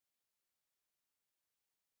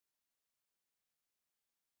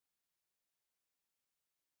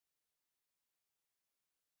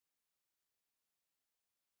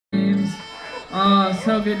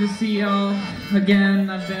So good to see y'all again.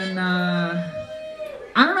 I've been, I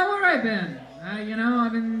don't know where I've been. You know,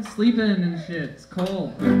 I've been sleeping and shit. It's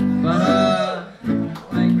cold. But, I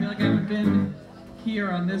feel like I haven't been here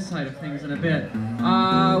on this side of things in a bit.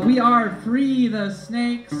 We are Free the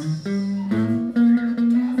Snakes.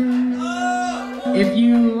 If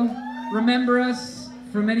you remember us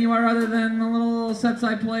from anywhere other than the little sets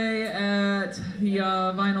I play at the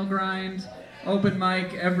Vinyl Grind open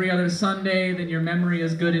mic every other Sunday, then your memory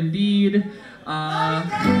is good indeed. Hello!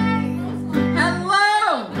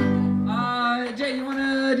 Jay, you want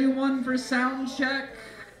to do one for sound check?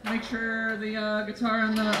 Make sure the guitar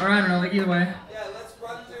and the, or I don't know, like either way. Yeah, let's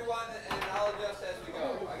run through one and I'll adjust as we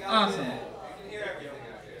go. I got Awesome. You can hear everything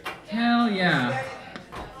out here. Hell yeah.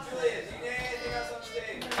 Julia, do you need anything else on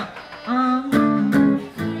stage?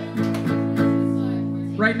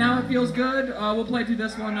 Right now it feels good. We'll play through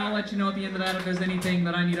this one. I'll let you know at the end of that if there's anything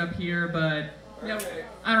that I need up here, but yeah,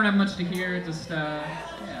 I don't have much to hear. Just, yeah.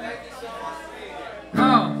 Thank you so much for being here.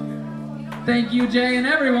 Oh, thank you, Jay, and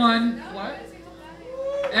everyone. What?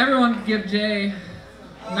 Everyone give Jay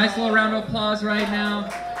a nice little round of applause right now.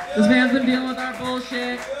 This man's been dealing with our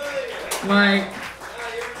bullshit. Like,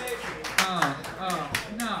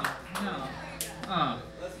 no.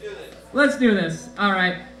 Let's do this. All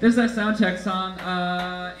right, this is our sound check song,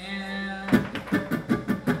 and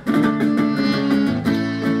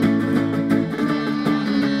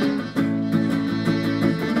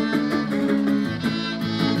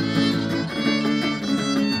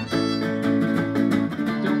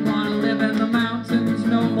don't want to live in the mountains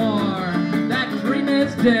no more. That dream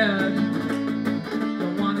is dead.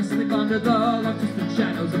 Don't want to sleep under the long-distant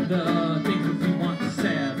shadows of the things that we once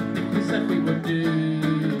said, the things we said we would do.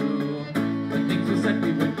 The things we said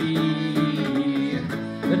we would be,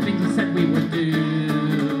 the things we said we would do,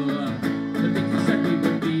 the things we said we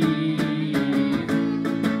would be.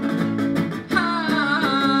 I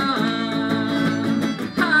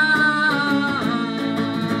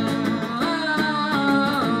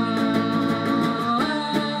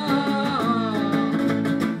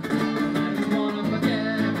just wanna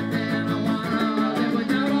forget everything, I wanna live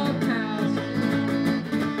without all past. I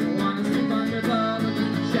wanna sleep under the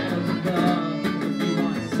shadows of the things that we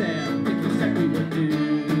once said, the things we said we would do,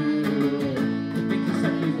 the things we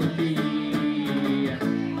said we would be, the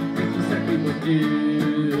things we said we would do, the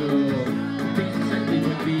things we said we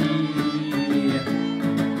would be.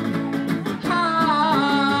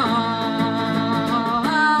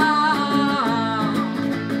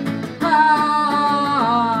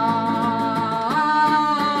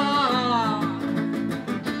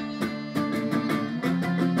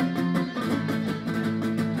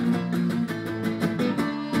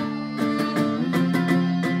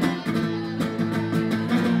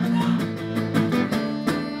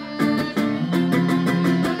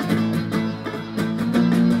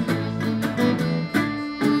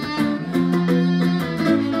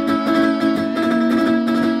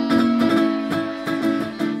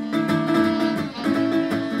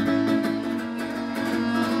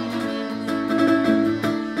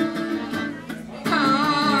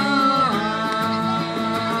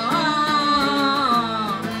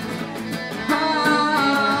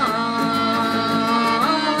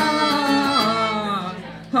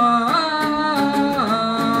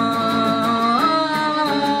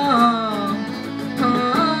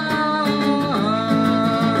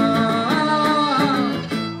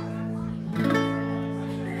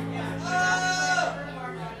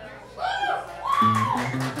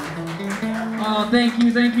 Oh, thank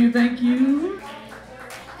you, thank you, thank you.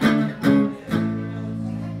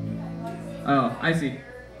 Oh, I see.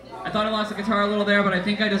 I thought I lost the guitar a little there, but I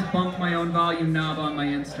think I just bumped my own volume knob on my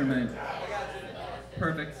instrument.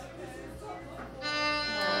 Perfect.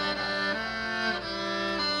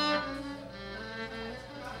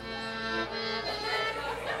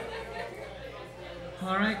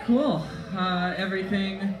 All right, cool.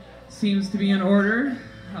 Everything seems to be in order.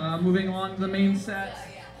 Moving along to the main set.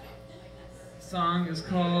 Song is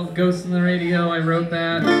called Ghosts in the Radio. I wrote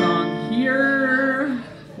that song here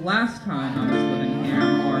last time I was living here,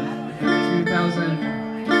 more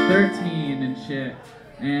 2013 and shit.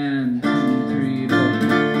 And 2, 3, 4.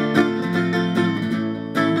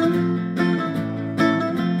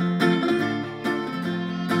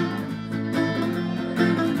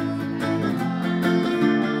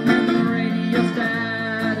 And the radio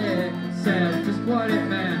static said just what it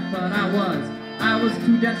meant, but I was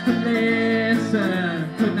too dense to listen,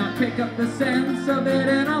 could not pick up the sense of it,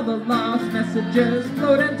 and all the lost messages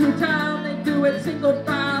flowed into town. They do it single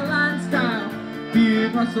file line style,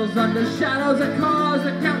 beard muscles under shadows and cars,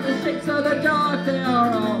 the countless shapes of the dark. They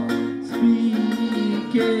are all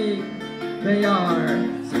speaking. They are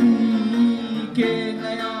speaking.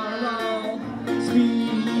 They are all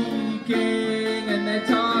speaking, and they're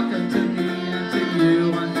talking to me and to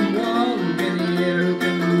you and to all who can hear, who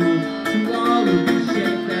can move, to all who can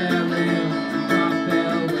shake their limbs and drop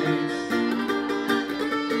their weights.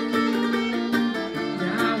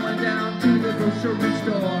 Yeah, I went down to the grocery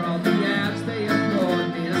store. All the ads they implored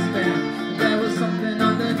me to spend, but there was something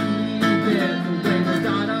underneath it. The way the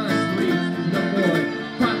data streets through the void,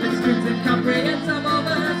 profit skins incomprehensible.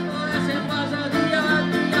 The fluorescent was of the other.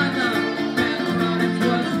 And products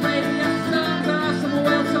was radiant suns or some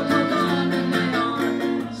whales so hold on, and they are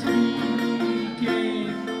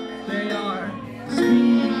speaking. They are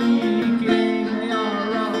speaking. They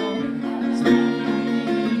are all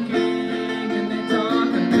speaking, and they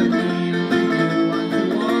talking to me and to you and to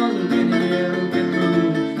all who can hear, who can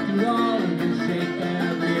move, to all who can shake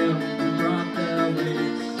their limbs and drop their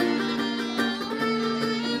weights.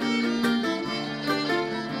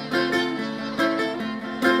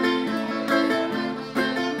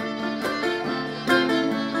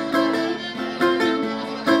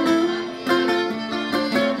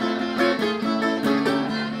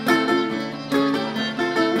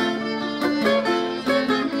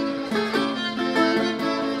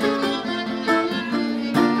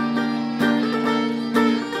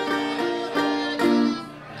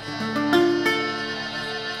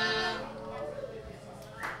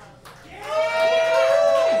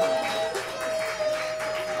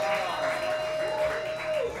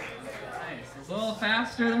 Nice. It's a little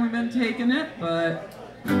faster than we've been taking it, but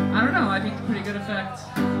I don't know. I think it's a pretty good effect.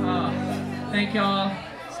 Thank y'all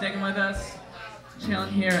sticking with us.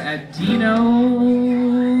 Chilling here at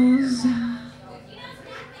Deano's.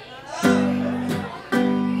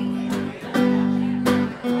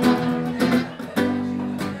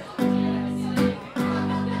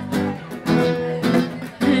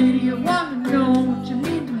 Hey, do you want to know what you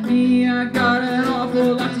mean to me? I got an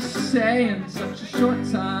awful lot to say in such a short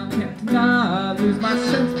time. Can't deny, I lose my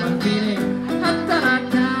sense, my meaning.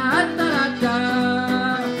 Ha-da-da-da, ha-da-da-da.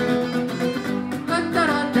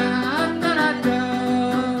 Ha-da-da-da, ha-da-da-da.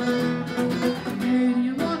 Hey, do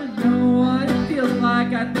you want to know what it feels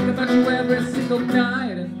like? I think about you every single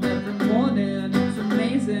night and every morning. It's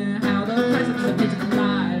amazing how the presence of you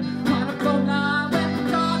collide. On a phone line when we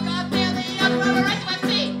talk, I feel the other right to my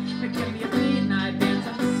feet. It can be a beat and I dance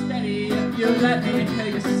unsteady if you let me hear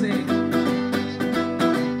you sing.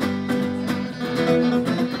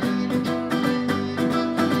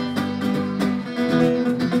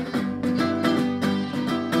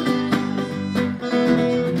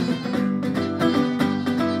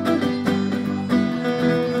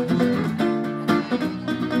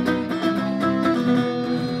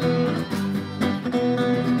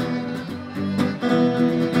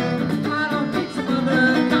 I don't need some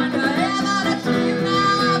other kind of air that's you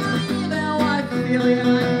now. I believe in what I feel, yeah. I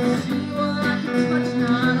can see what I can touch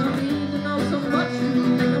now. I don't need to know so much to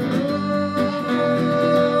make a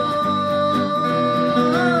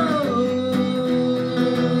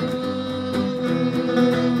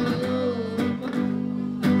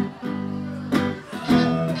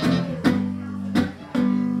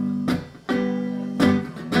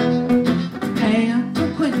Hey, I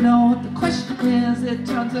don't quite know what the question is. It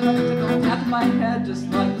turns out to go half of my head, just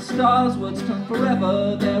like the stars would turn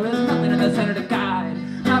forever. There is nothing in the center to guide.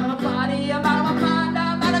 Out of my body, I'm out of my mind,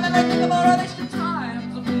 I'm out of everything about all this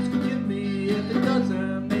time. So please forgive me if it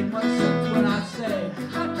doesn't make much sense when I say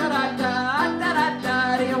ha-da-da-da,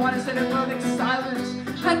 ha-da-da-da. Do you want to sit in perfect silence?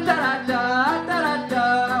 Ha-da-da-da,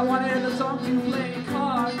 ha-da-da-da. I want to hear the song you play in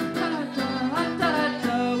cars. Ha-da-da,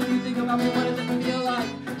 ha-da-da-da. When you think about me, what does it feel like?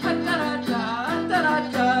 Ha-da-da-da,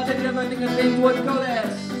 ha-da-da-da. Did you ever think that things would go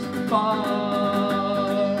this far?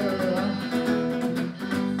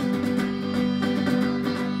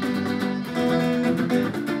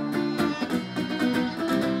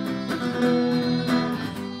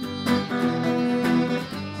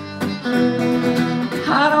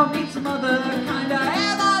 I don't need some other kind of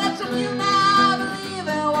air that's from you now. I believe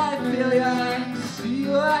in what I feel, yeah. I can see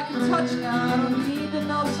what I can touch now. I don't need to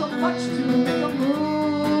know so much to make a move.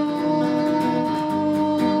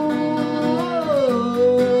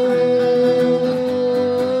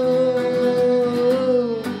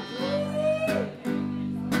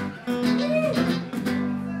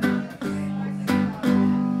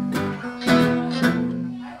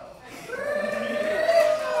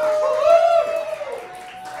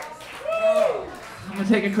 I'm gonna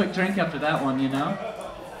take a quick drink after that one, you know?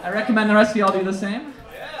 I recommend the rest of y'all do the same.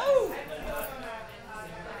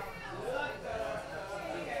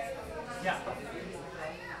 Yeah.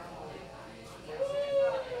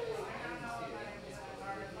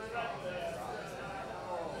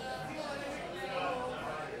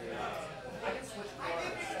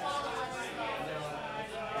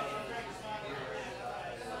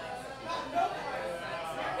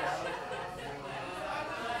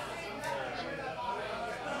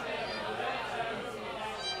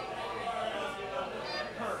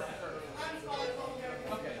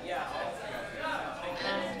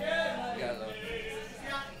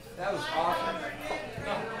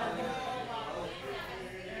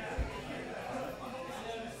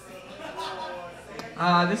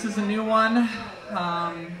 This is a new one.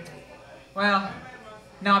 Well,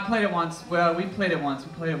 no, I played it once. Well, we played it once.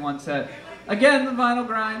 We played it once at, again, the Vinyl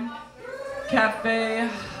Grind Cafe.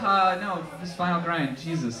 No, this Vinyl Grind.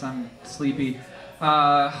 Jesus, I'm sleepy.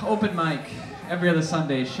 Open mic every other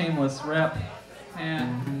Sunday. Shameless rep.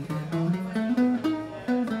 And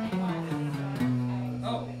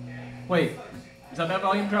oh, wait, is that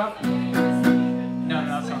volume drop? No,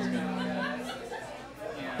 that sounds good.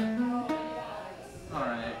 Yeah. All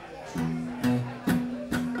right.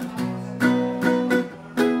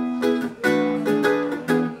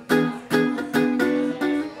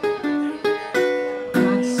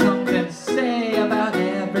 Got something to say about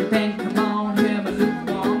everything. Come on, have a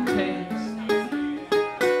lukewarm taste.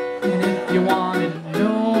 And if you want to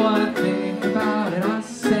know what I think about it, I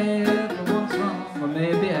say everyone's wrong, or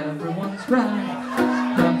maybe everyone's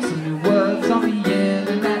right. Got some new words on the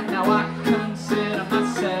internet, now I consider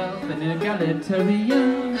myself an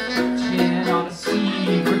egalitarian. Chin on a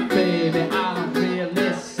secret, baby, I don't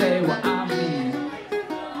really say what I mean.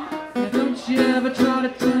 Yeah, don't you ever try to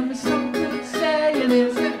tell me something I'm saying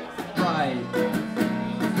isn't right.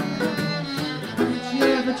 Don't you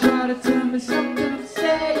ever try to tell me something I'm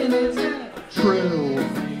saying isn't true.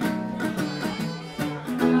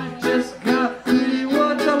 I just got 3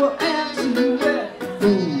 words I will answer you with.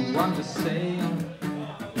 Ooh, I'm just saying.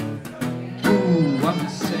 Ooh, I'm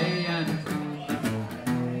just saying.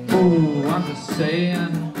 Ooh, I'm just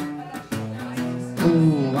saying.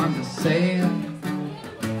 Ooh, I'm just saying.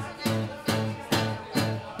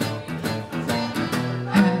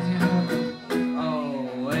 Have you heard?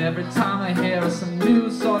 Oh, every time I hear of some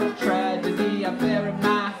new sort of tragedy, I bury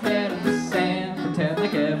my head in the sand, pretend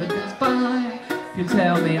like everything's fine. If you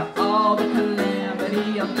tell me all the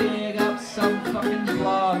calamity, I'll dig up some fucking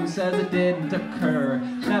blog who says it didn't occur.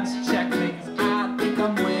 That's checkmate, 'cause I think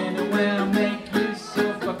I'm winning when I make you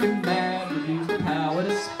so fucking mad. Use the power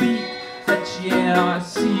to speak, but yeah, I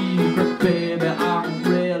secret, baby, I don't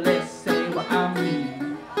really say what I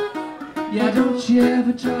mean. Yeah, don't you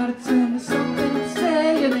ever try to tell me something I'm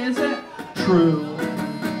saying isn't true.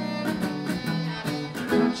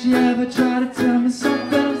 Don't you ever try to tell me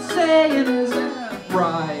something I'm saying isn't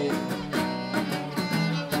right.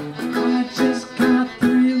 I just got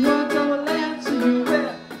 3 words I will answer you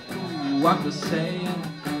with. Ooh, I'm just saying.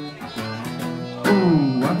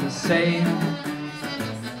 Ooh, I'm just saying.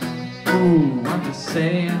 Ooh, I'm just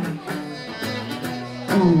saying.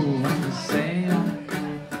 Ooh, I'm just saying.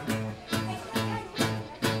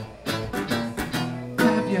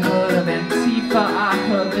 Have you heard of Antifa? I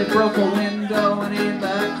heard they broke a window and ain't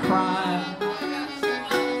that a crime?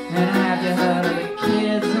 And have you heard of the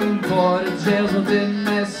kids in border jails? Well, didn't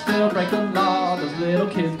they still break the law? Those little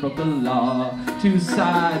kids broke the law. 2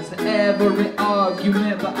 sides to every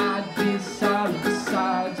argument, but I decide what the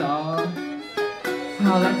sides are.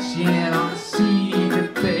 I'll let you in on a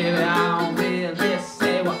secret, baby, I don't really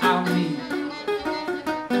say what I mean.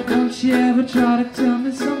 Don't you ever try to tell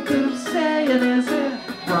me something I'm saying isn't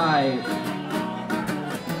right.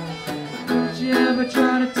 Don't you ever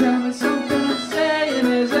try to tell me something I'm saying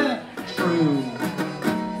isn't true.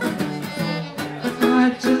 I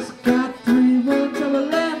just got 3 words I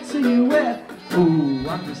will answer you with. Ooh,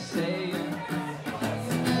 I'm just saying.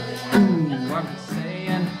 Ooh, I'm just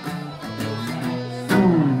saying.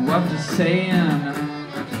 Ooh, I'm just saying.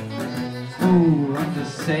 Ooh, I'm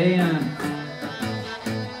just saying.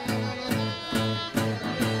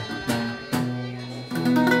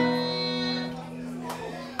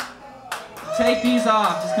 Take these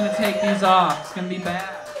off. Just gonna take these off. It's gonna be bad.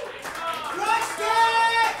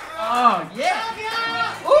 Oh yeah.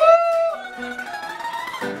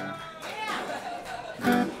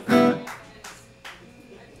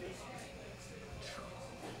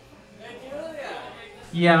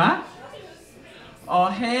 Yeah? Oh,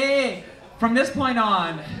 hey! From this point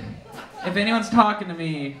on, if anyone's talking to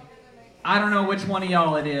me, I don't know which one of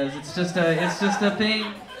y'all it is. It's just a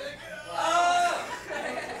thing.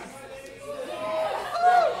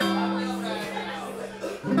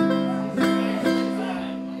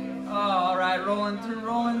 Oh, all right, rolling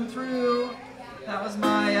through. That was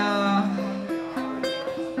my, I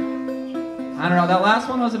don't know, that last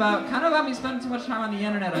one was kind of about me spending too much time on the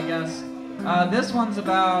internet, I guess. This one's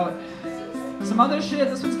about some other shit.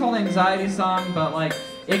 This one's called Anxiety Song, but like,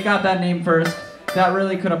 it got that name first. That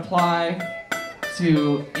really could apply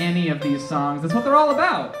to any of these songs. That's what they're all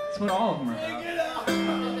about. That's what all of them are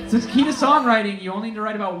about. So it's key to songwriting. You only need to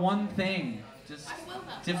write about one thing, just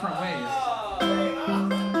different ways.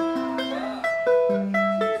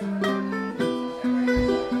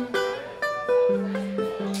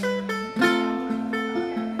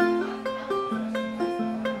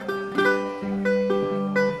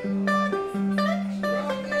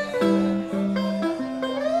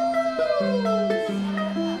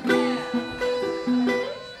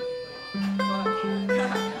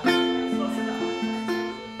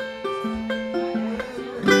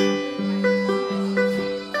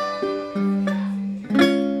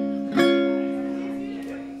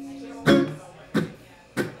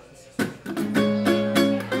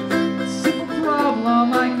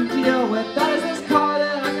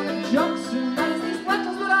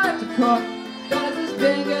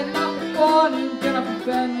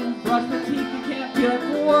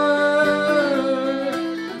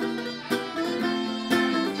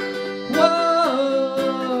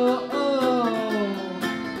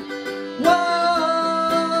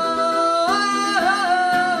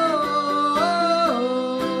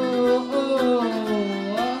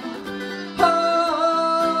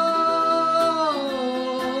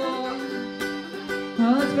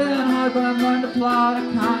 it's been hard, but I've learned to plot a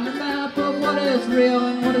kind of map of what is real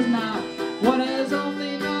and what is not. What is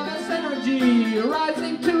only nervous energy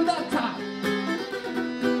rising to the top.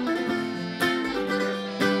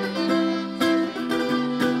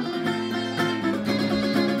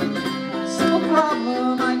 Simple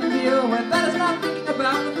problem I can deal with. That is not thinking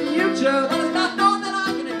about the future. That is not knowing that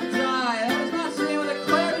I'm gonna die. That is not seeing with a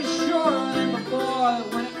clarity surer than before.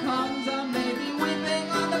 When it comes, I may be weeping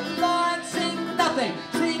on the floor and seeing nothing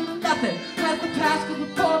as the past goes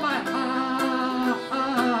before my eyes.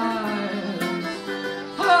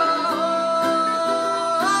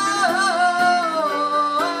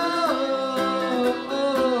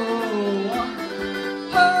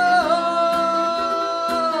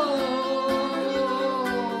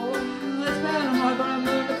 It's been hard, but I've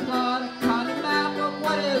learned to plot a kind of map of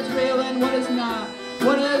what is real and what is not.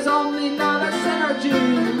 What is only nervous energy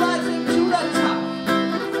rising to the top.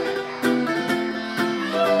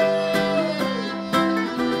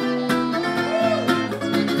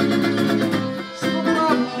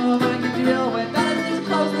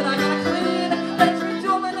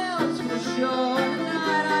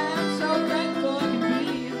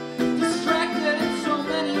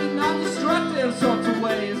 Sorts of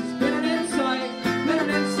ways. It's been an insight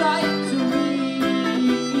to me.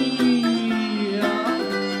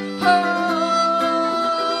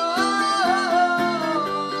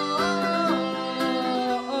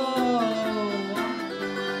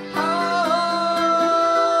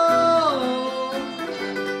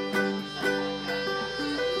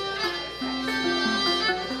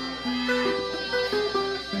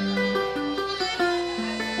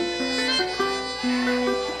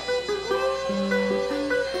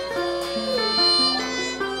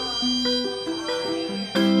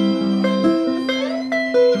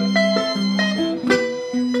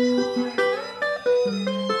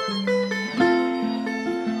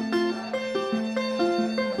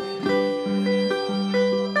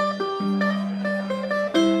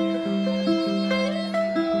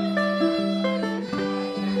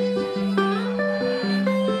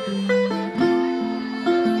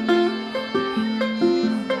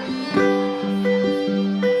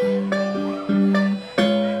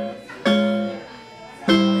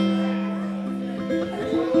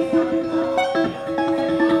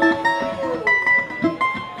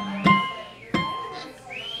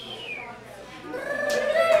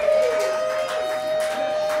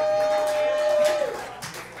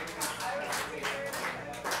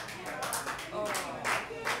 Oh,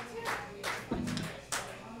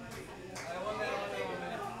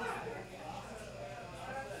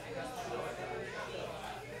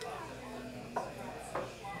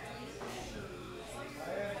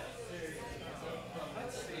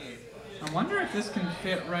 I wonder if this can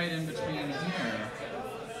fit right in between here.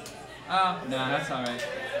 Oh, no, that's all right.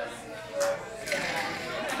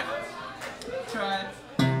 Try it.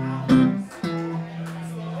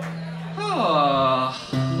 Oh.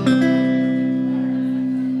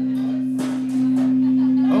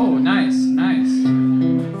 Oh, nice, nice.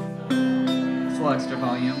 It's a little extra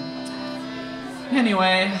volume.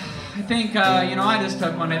 Anyway, I think, I just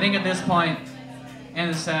took one. I think at this point in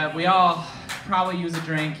the set, we all probably use a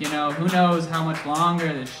drink, who knows how much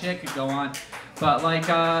longer this shit could go on. But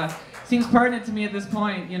seems pertinent to me at this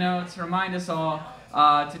point, to remind us all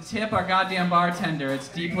to tip our goddamn bartender. It's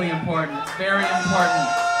deeply important. It's very important.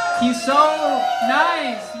 He's so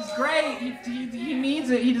nice. He's great. He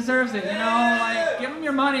needs it. He deserves it. Give him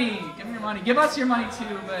your money. Give him your money. Give us your money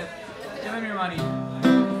too, but give him your money.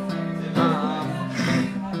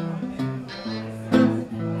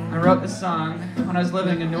 I wrote this song when I was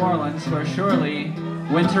living in New Orleans, where surely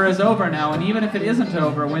winter is over now, and even if it isn't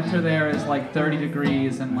over, winter there is like 30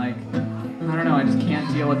 degrees, and I don't know, I just can't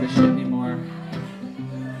deal with this shit anymore.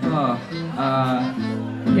 Oh,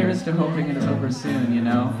 here's to hoping it is over soon,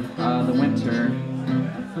 the winter.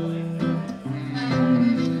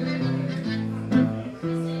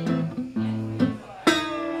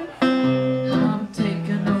 I'm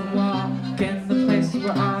taking a walk in the place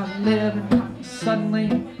where I live, and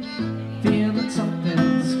suddenly feeling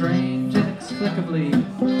something strange inexplicably,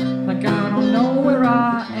 like I don't know where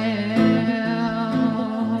I am.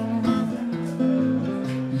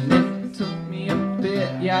 And it took me a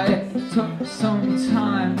bit, yeah, it took some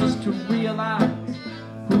time just to realize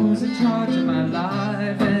who's in charge of my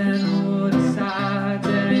life and who decides.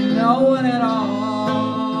 There ain't no one at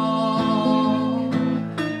all.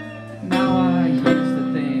 Now I used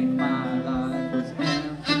to think my life was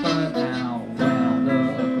empty, but now when I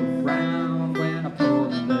look around, when I pull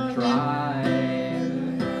in the drive,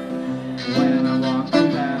 when I walk in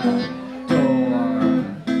that door,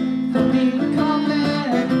 the people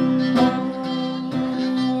coming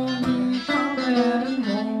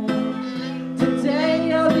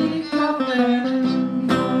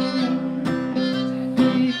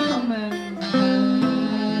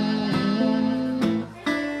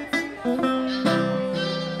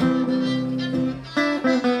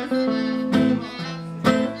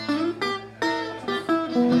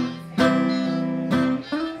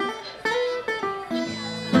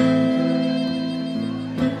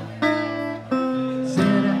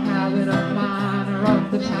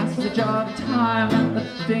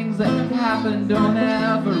happen don't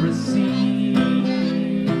ever receive.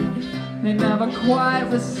 They never quite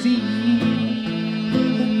receive.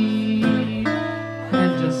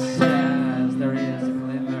 And just as there is a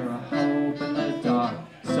glimmer of hope in the dark,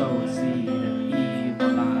 so see that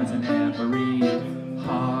evil lies in every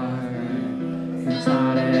heart,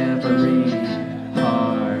 inside every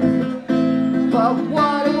heart. But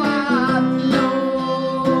what do I know?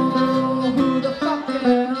 Who the fuck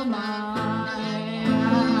am I?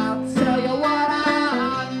 I'll tell you what I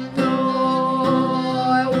know.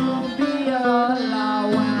 I won't be a lie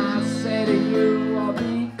when I say to you, I'll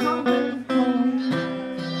be coming home.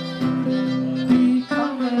 Be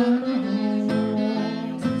coming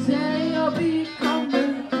home. Today I'll be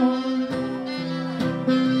coming home.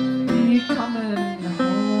 Be coming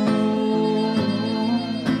home.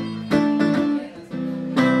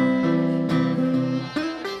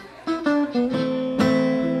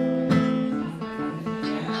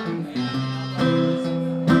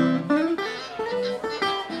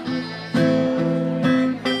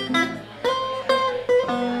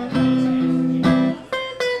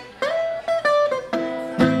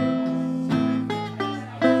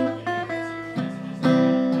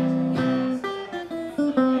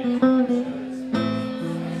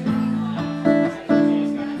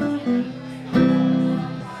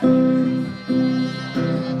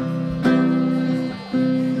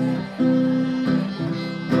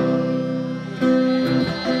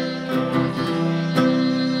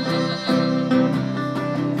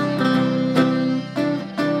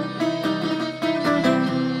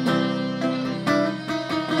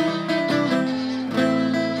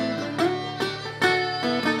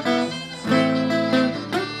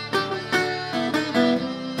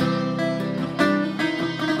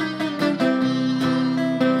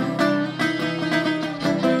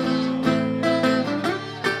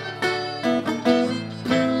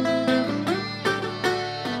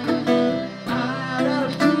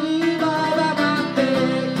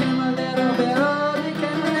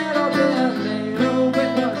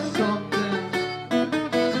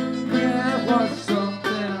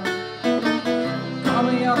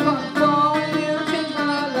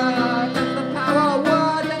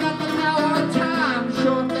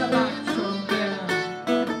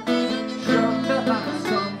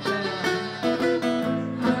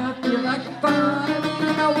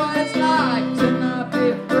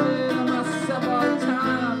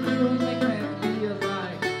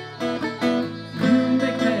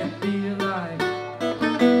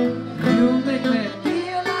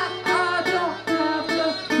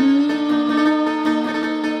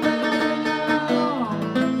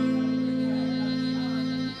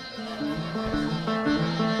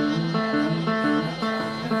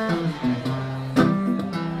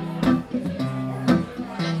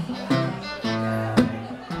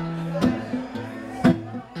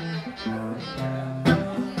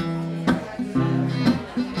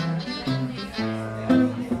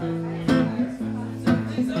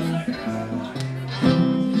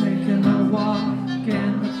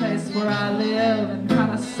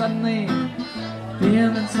 Suddenly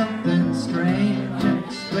feeling something strange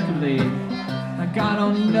inexplicably, like I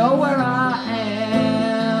don't know where I am.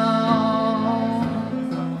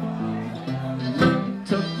 It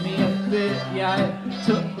took me a bit, yeah, it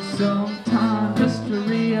took some time just to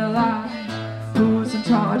realize who's in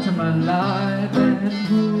charge of my life and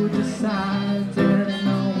who decides. There's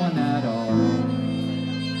no one at all.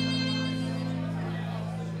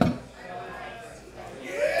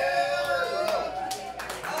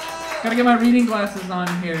 Gotta get my reading glasses on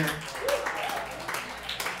here.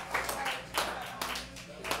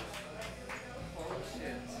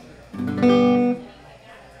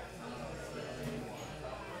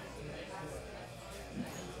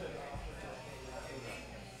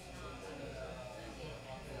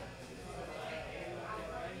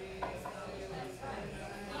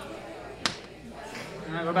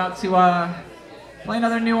 We're about to play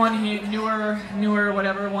another new one here, newer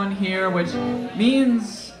whatever one here, which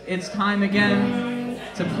means it's time again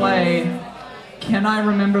to play Can I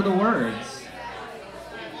Remember the Words?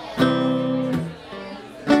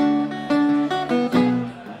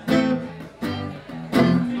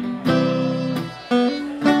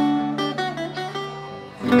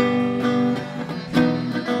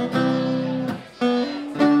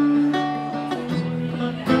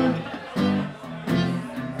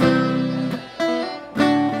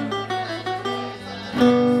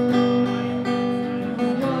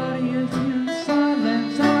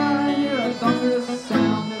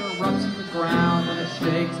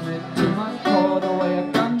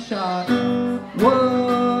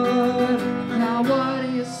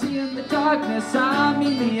 Yes, I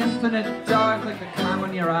mean the infinite dark, like the kind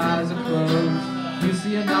when your eyes are closed. You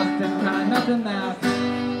see a nothing, kind of nothing that's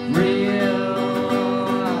real.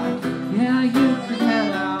 Yeah, you can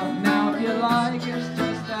head out now if you like. It's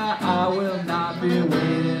just that I will not be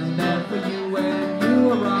waiting there for you when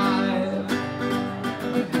you arrive.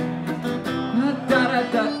 Da da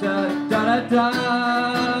da da da da da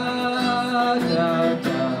da da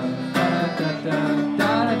da da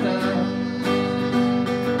da da.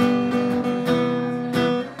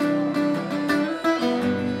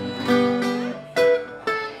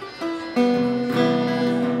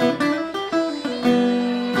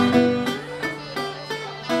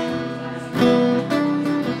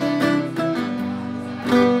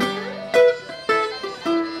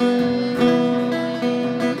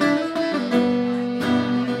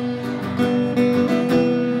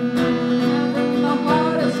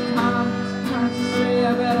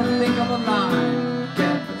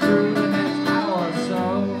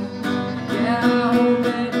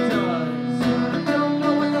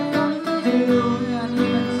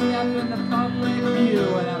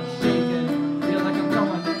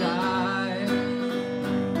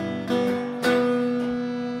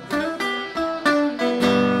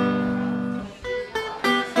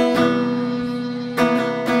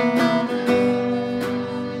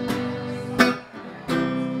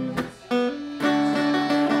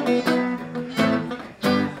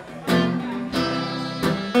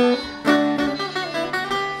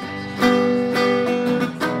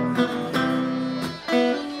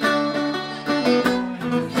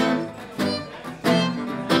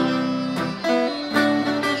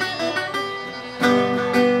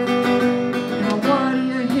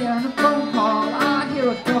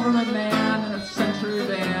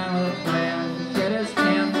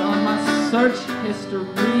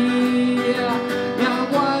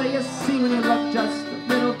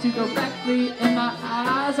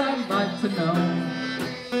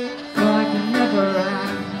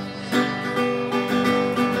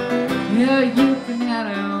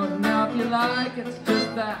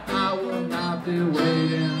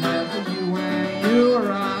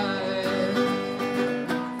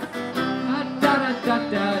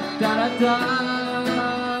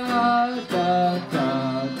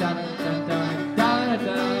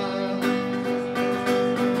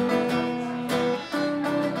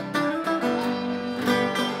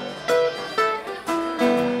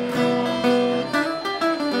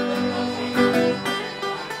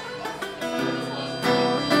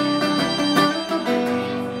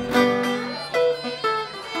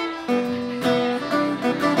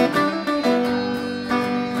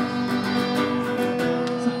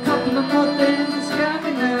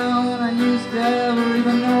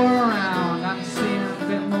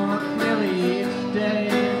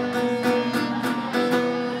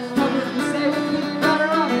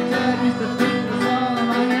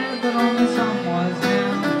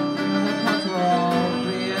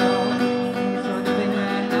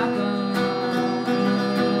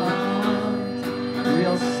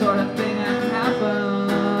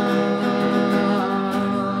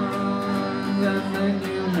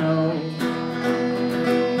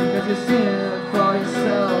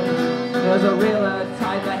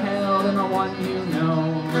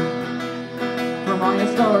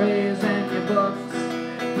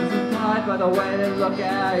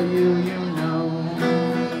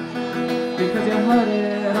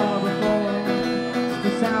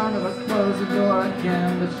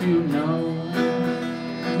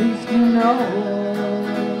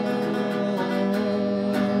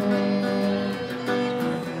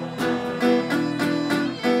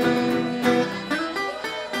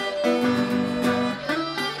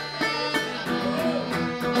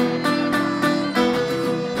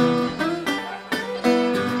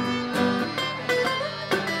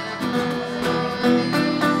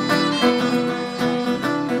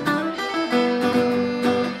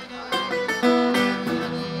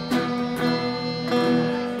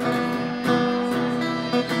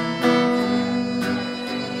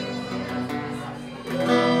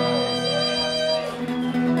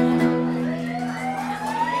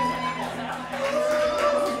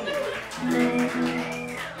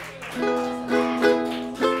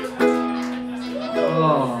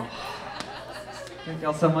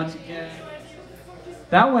 So much again.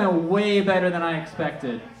 That went way better than I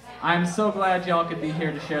expected. I'm so glad y'all could be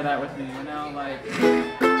here to share that with me, you know, like,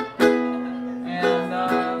 and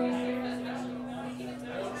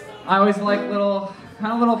I always like little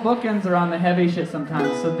bookends around the heavy shit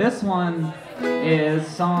sometimes. So this one is a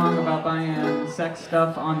song about buying sex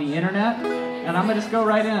stuff on the internet, and I'm gonna just go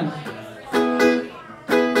right in.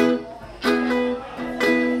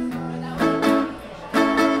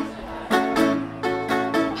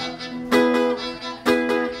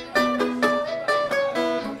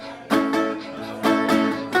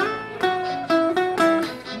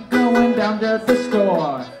 down to the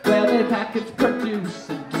store where they package, produce,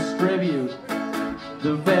 and distribute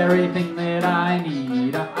the very thing that I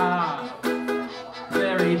need.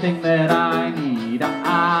 Very thing that I need.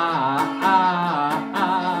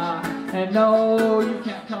 And no, you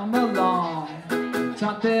can't come along. It's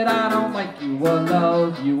not that I don't like you or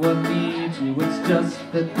love you or need you. It's just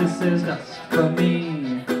that this is just for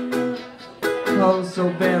me. Oh, so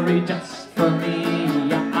very just for me.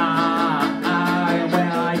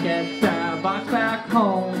 When I get that box back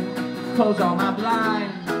home, close all my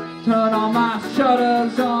blinds, turn all my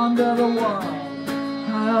shutters onto the world.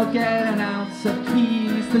 I'll get an ounce of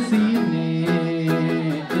peace this evening.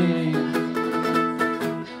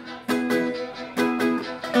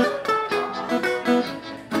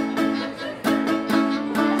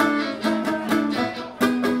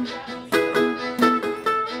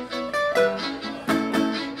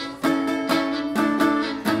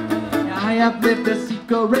 I have lived a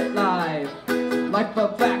secret life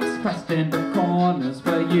of backs pressed into corners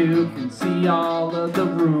where you can see all of the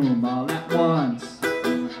room all at once.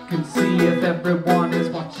 Can see if everyone is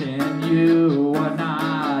watching you or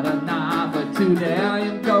not, but today I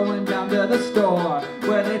am going down to the store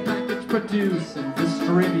where they package, produce, and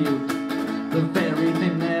distribute the very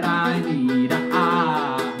thing that I need.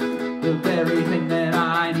 The very thing that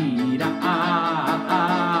I need.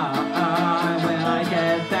 When I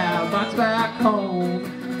get that box back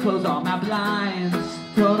home, close all my blinds,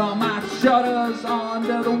 turn all my shutters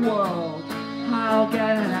onto the world. I'll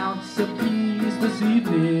get an ounce of peace this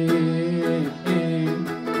evening.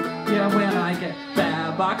 Yeah, when I get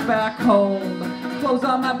that box back home, close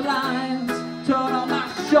all my blinds, turn all my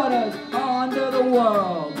shutters onto the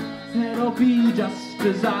world. It'll be just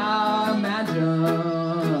as I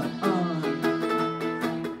imagine.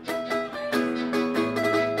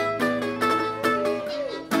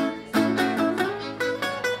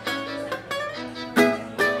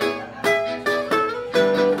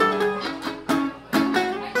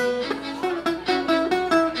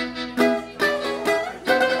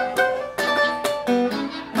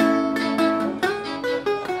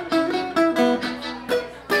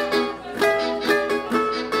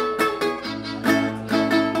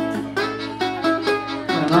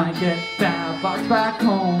 Back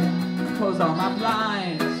home, close all my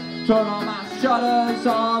blinds, turn all my shutters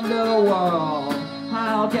onto the world.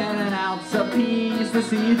 I'll get an ounce of peace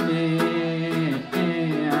this evening.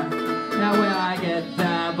 Now when I get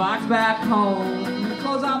that box back home,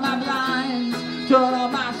 close all my blinds, turn all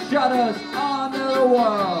my shutters onto the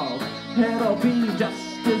world. It'll be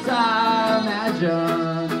just as I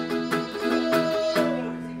imagine.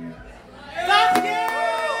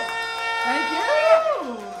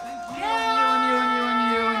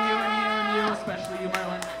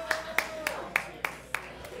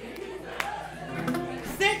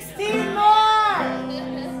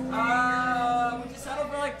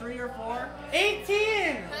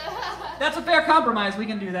 That's a fair compromise. We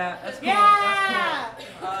can do that. That's cool. Yeah!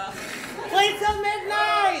 That's cool. Play till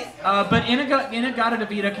midnight! But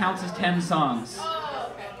Inagata counts as 10 songs.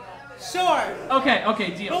 Oh, okay. Sure.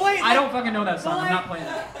 Okay, deal. But wait, I don't fucking know that song. I'm not playing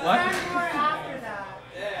that. What? More after that.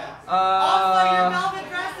 Yeah. Also, your velvet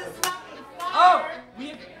dress is fucking fire. Oh!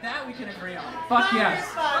 We can agree on. Fuck Fire yes. as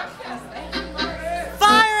fuck.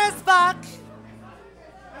 Fire as fuck!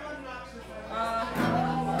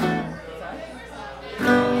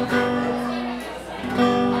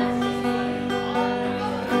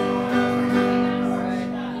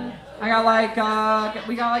 I got like,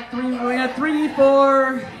 we got like three,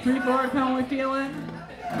 four, depending on what we're feeling.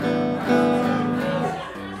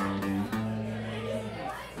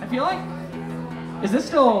 I feel like, is this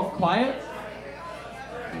still quiet?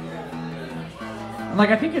 Like,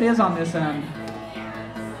 I think it is on this end.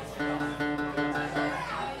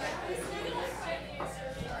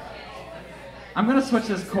 I'm gonna switch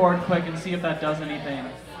this chord quick and see if that does anything.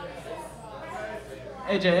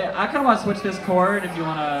 Hey Jay, I kinda wanna switch this chord if you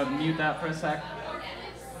wanna mute that for a sec.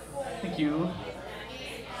 Thank you.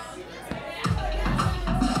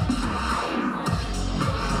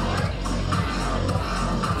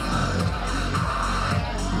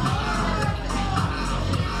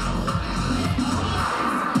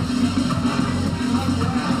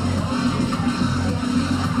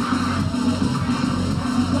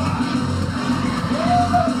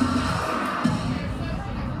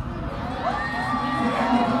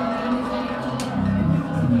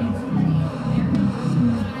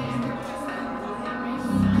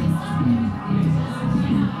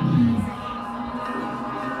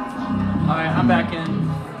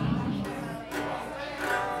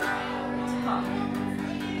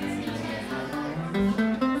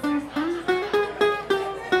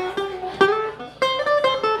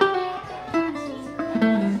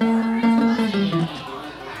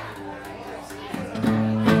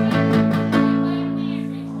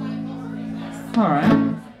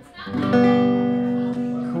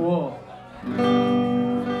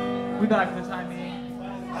 We back for the time being.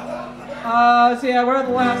 So yeah, we're at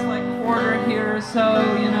the last like quarter here, so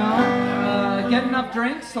you know, get enough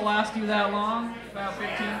drinks to last you that long, about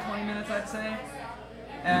 15-20 minutes I'd say.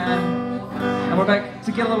 And we're back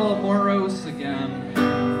to get a little morose again.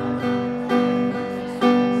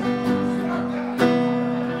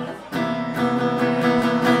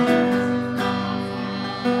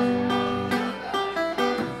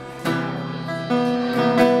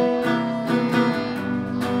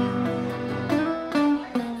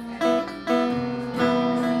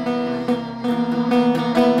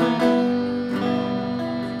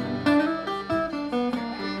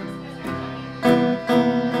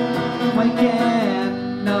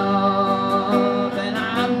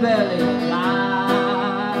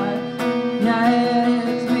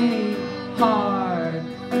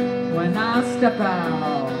 Step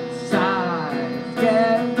outside,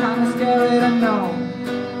 getting kinda scary to know,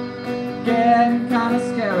 getting kinda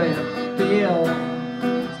scary to feel,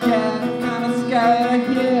 getting kinda scary to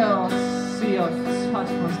hear, see or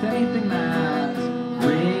touch most anything that's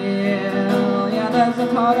real. Yeah, there's a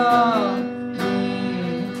part of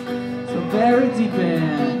me so very deep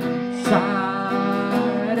inside,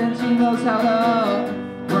 and she knows how to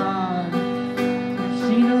run, and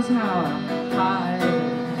she knows how to hide.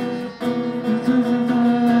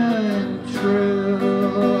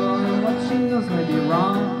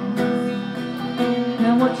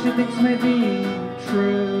 What she thinks may be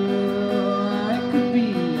true, it could be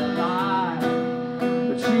a lie,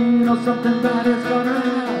 but she knows something bad is gonna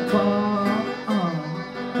happen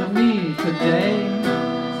to me today.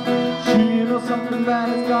 She knows something bad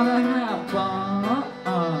is gonna happen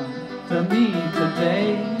to me today.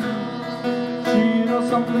 She knows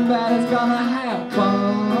something bad is gonna happen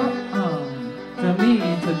to me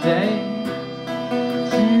today.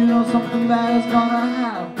 She knows something bad is gonna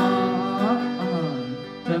happen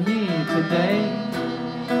to me today.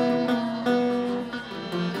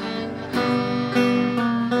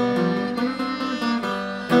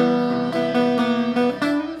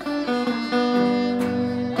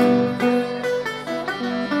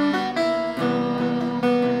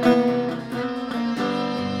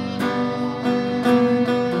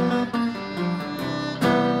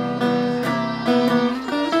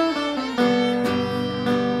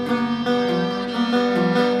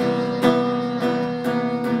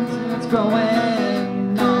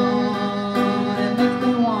 Going on, it makes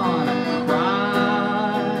me wanna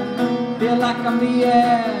cry. Feel like I'm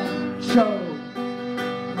being choked,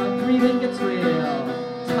 my breathing gets real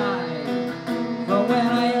tight. But when I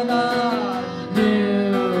hear the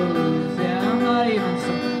news, yeah, I'm not even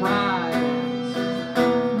surprised.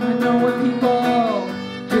 I know what people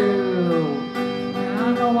do, yeah,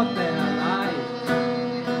 I know what they're like.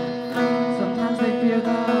 Sometimes they fear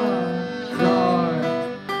the dark,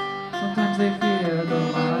 sometimes they fear the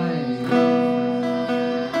light.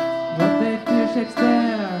 What they fear shapes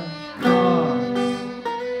their hearts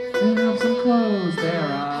and helps them close their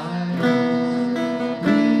eyes.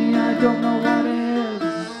 Me, I don't know what is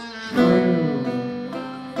true,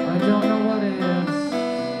 I don't know what is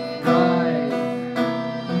right.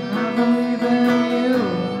 And I believe in you,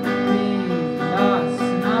 me, us,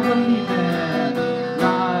 and I believe in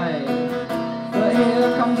life. But here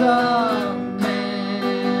comes a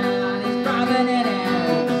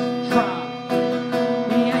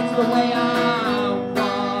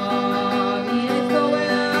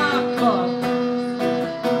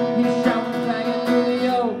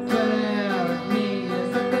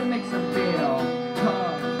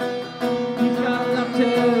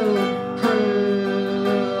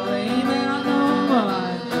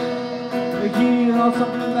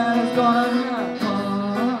something that is gonna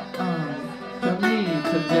happen to me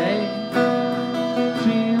today.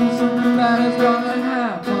 She knows something that is gonna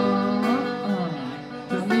happen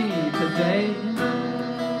to me today.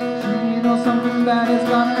 She knows something that is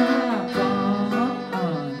gonna happen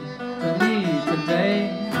to me today.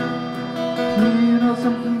 She knows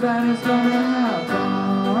something that is gonna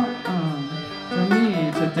happen to me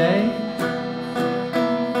today.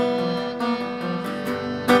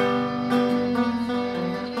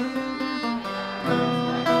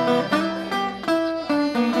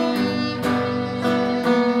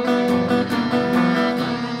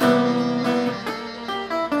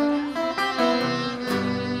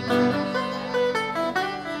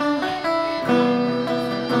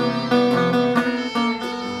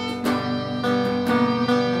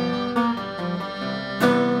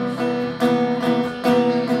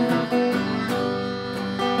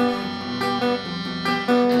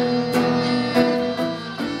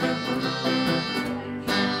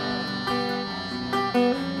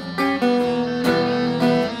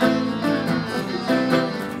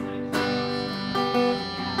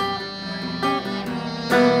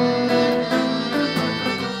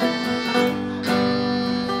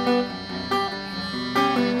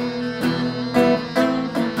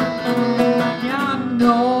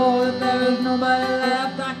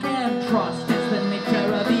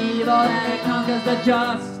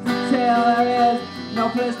 just until there is no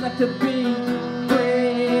place left to be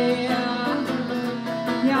free.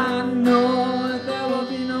 Yeah, I know that there will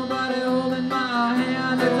be nobody holding my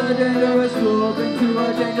hand. It's a dangerous move into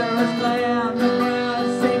a dangerous land. The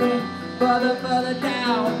grass sinking further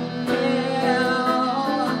down.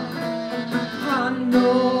 I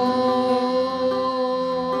know.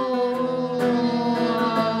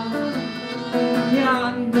 Yeah,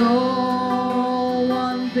 I know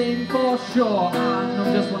one thing for sure. I know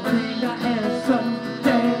just one thing that is certain.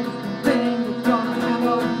 Things gonna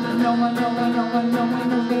happen. I know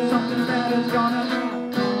there's something that is gonna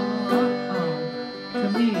happen to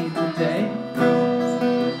me today.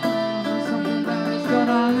 Something that is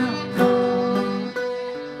gonna happen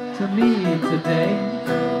to me today.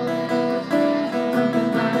 Something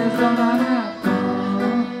that is gonna happen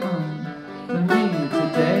to me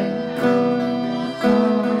today.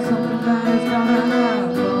 Something that is gonna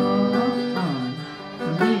happen to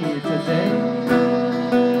me today.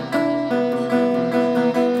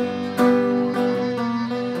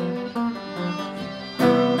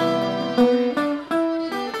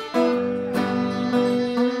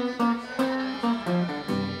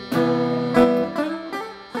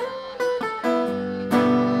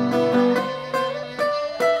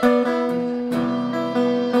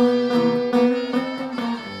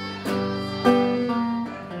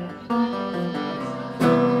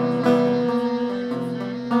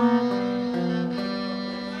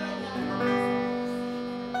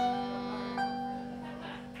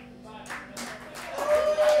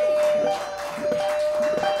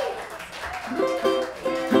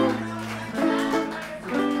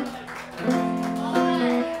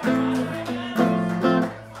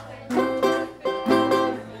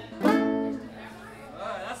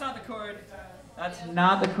 That's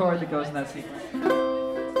not the chord that goes in that sequence.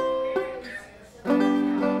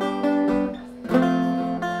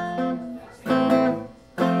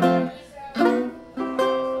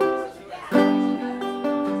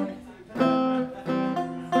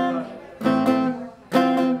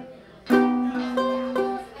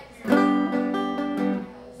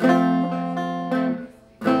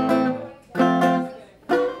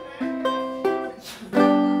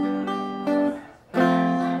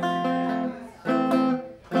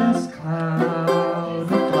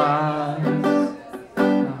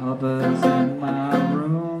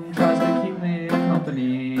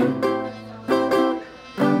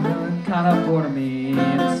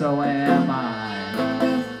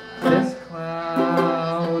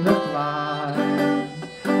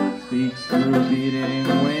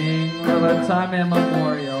 Time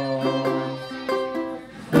immemorial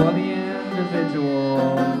for the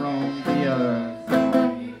individual roam the earth,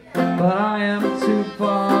 but I am too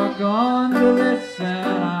far gone to listen.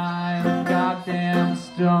 I'm goddamn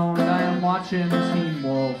stoned. I am watching Teen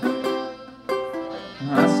Wolf.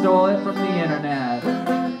 I stole it from the internet.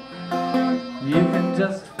 You can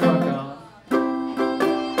just fuck off.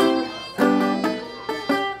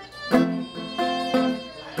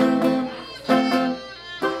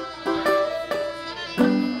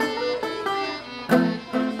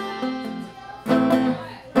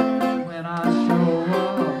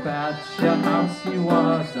 You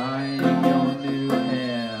are dyeing your new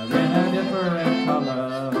hair in a different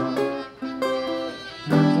color.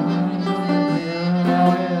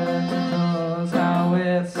 How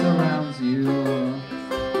it surrounds you.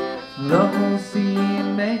 The whole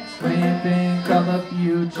scene makes me think of the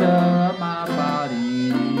future of my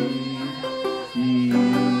body.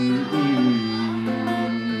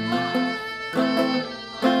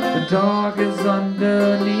 The dog is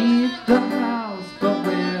underneath the house, but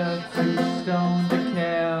we're too stoned to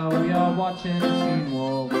care. We are watching Teen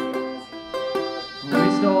Wolf. We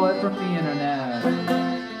stole it from the internet.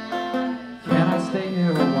 Can I stay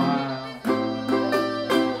here a while?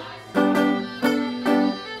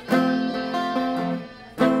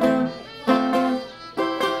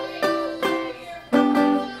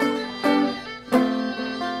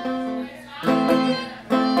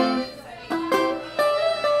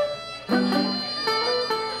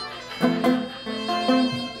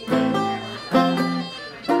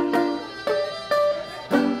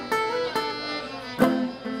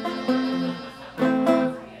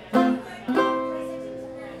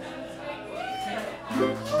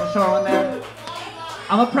 One there.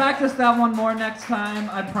 I'm gonna practice that one more next time.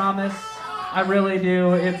 I promise. I really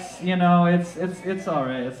do. It's it's all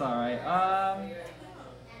right. It's all right.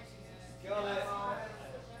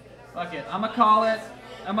 Fuck it. I'm gonna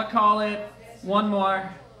call it one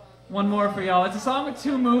more for y'all. It's a song with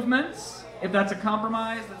two movements. If that's a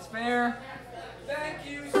compromise, that's fair. Thank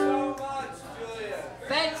you so much, Julia.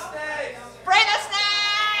 Thanks. Sneks. Bring us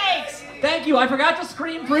Thank you. I forgot to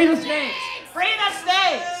scream free the snakes. Free the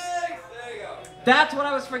snakes! There you go. That's what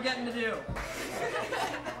I was forgetting to do.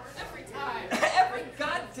 Every time. Every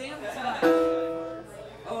goddamn time.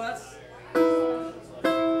 Oh, that's...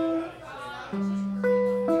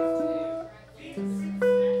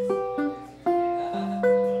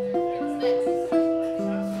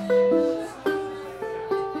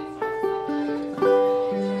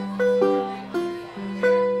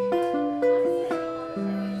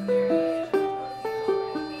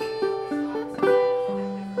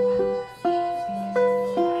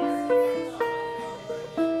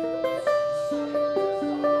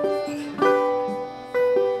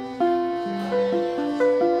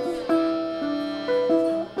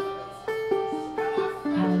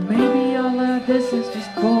 This is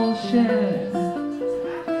just bullshit.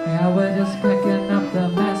 Yeah, we're just picking up the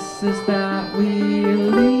messes that we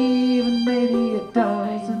leave, and maybe it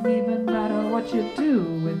doesn't even matter what you do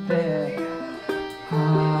with it. I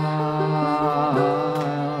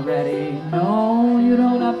already know you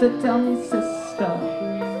don't have to tell me, sister.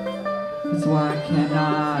 That's why I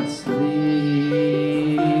cannot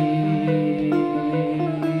sleep.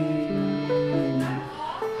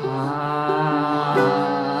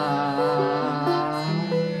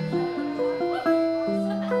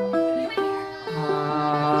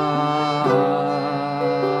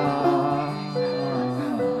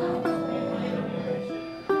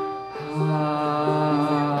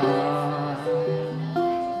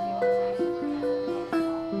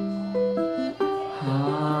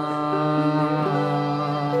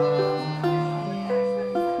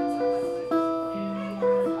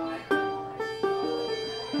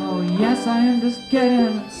 Yes, I am just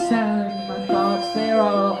getting upset. My thoughts, they're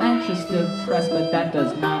all anxious, depressed, but that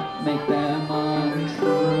does not make them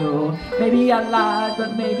untrue. Maybe I lied,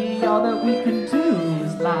 but maybe all that we can do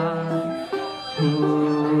is lie.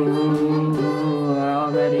 Ooh, I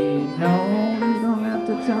already know you don't have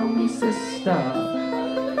to tell me, sister.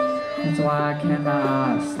 That's why I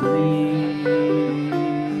cannot sleep.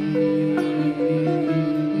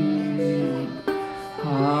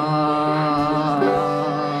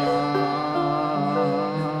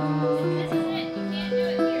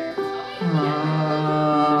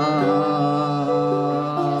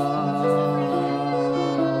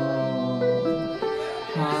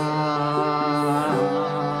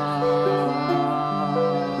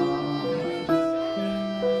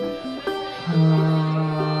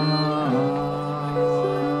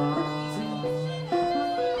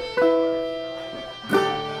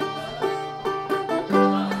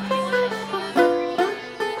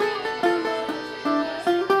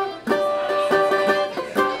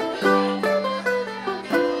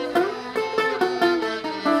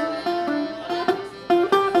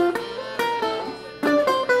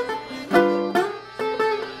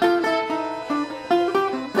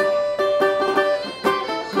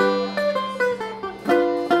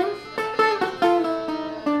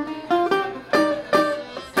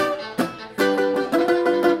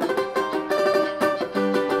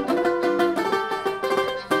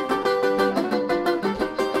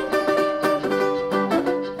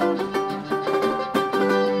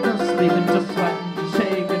 sleeping, just sweating, just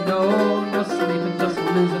shaking, no sleeping, just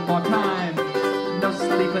losing more time. No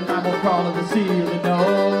sleeping, I will crawl to the ceiling,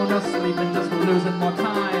 no sleeping, just losing more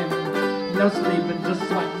time. No sleeping, just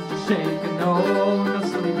sweating, just shaking, no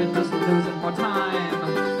sleeping, just losing more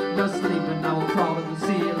time. No sleeping, I will crawl to the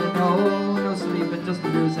ceiling, no sleeping, just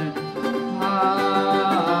losing.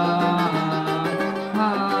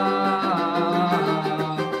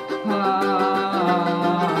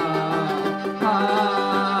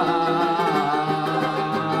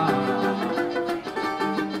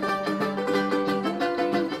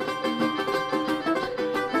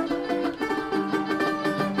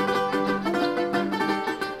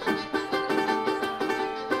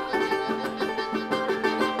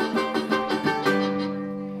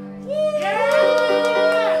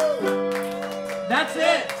 That's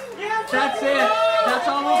it. That's it. That's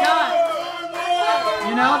all we got.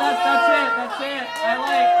 You know, that's it. That's it. I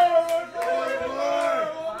like.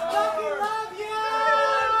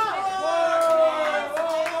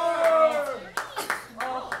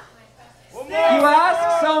 You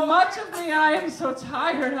ask so much of me. I am so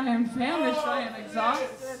tired. I am famished. I am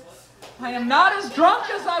exhausted. I am not as drunk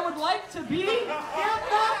as I would like to be.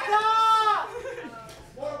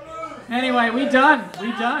 Anyway, we done. That's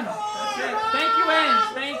it. Thank you, Ames.